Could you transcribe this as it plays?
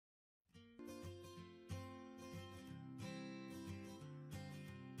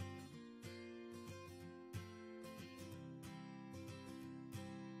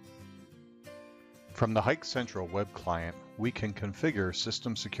From the HikCentral web client, we can configure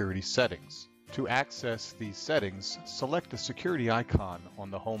system security settings. To access these settings, select the security icon on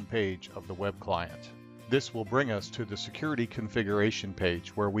the home page of the web client. This will bring us to the security configuration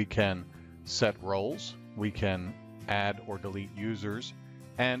page where we can set roles, we can add or delete users,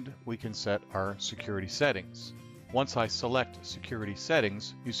 and we can set our security settings. Once I select security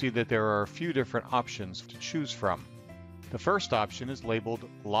settings, you see that there are a few different options to choose from. The first option is labeled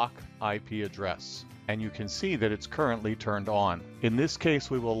Lock IP Address, and you can see that it's currently turned on. In this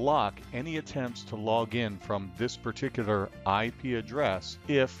case, we will lock any attempts to log in from this particular IP address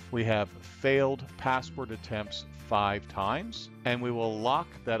if we have failed password attempts 5 times, and we will lock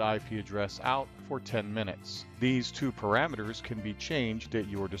that IP address out for 10 minutes. These two parameters can be changed at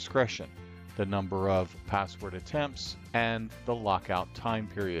your discretion: the number of password attempts and the lockout time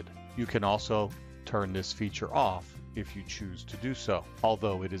period. You can also turn this feature off if you choose to do so,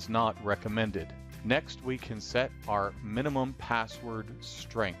 although it is not recommended. Next, we can set our minimum password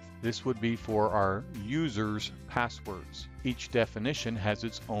strength. This would be for our users' passwords. Each definition has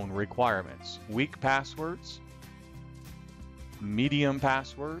its own requirements: weak passwords, medium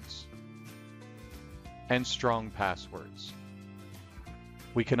passwords, and strong passwords.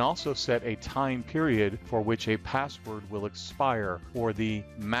 We can also set a time period for which a password will expire, or the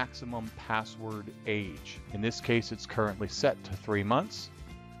maximum password age. In this case, it's currently set to 3 months,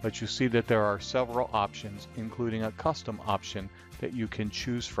 but you see that there are several options, including a custom option that you can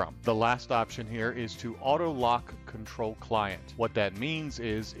choose from. The last option here is to auto lock control client. What that means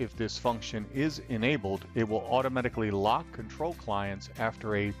is if this function is enabled, it will automatically lock control clients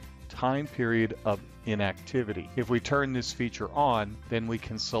after a time period of inactivity. If we turn this feature on, then we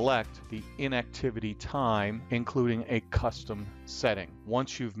can select the inactivity time, including a custom setting.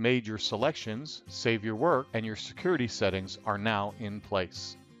 Once you've made your selections, save your work, and your security settings are now in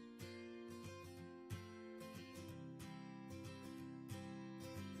place.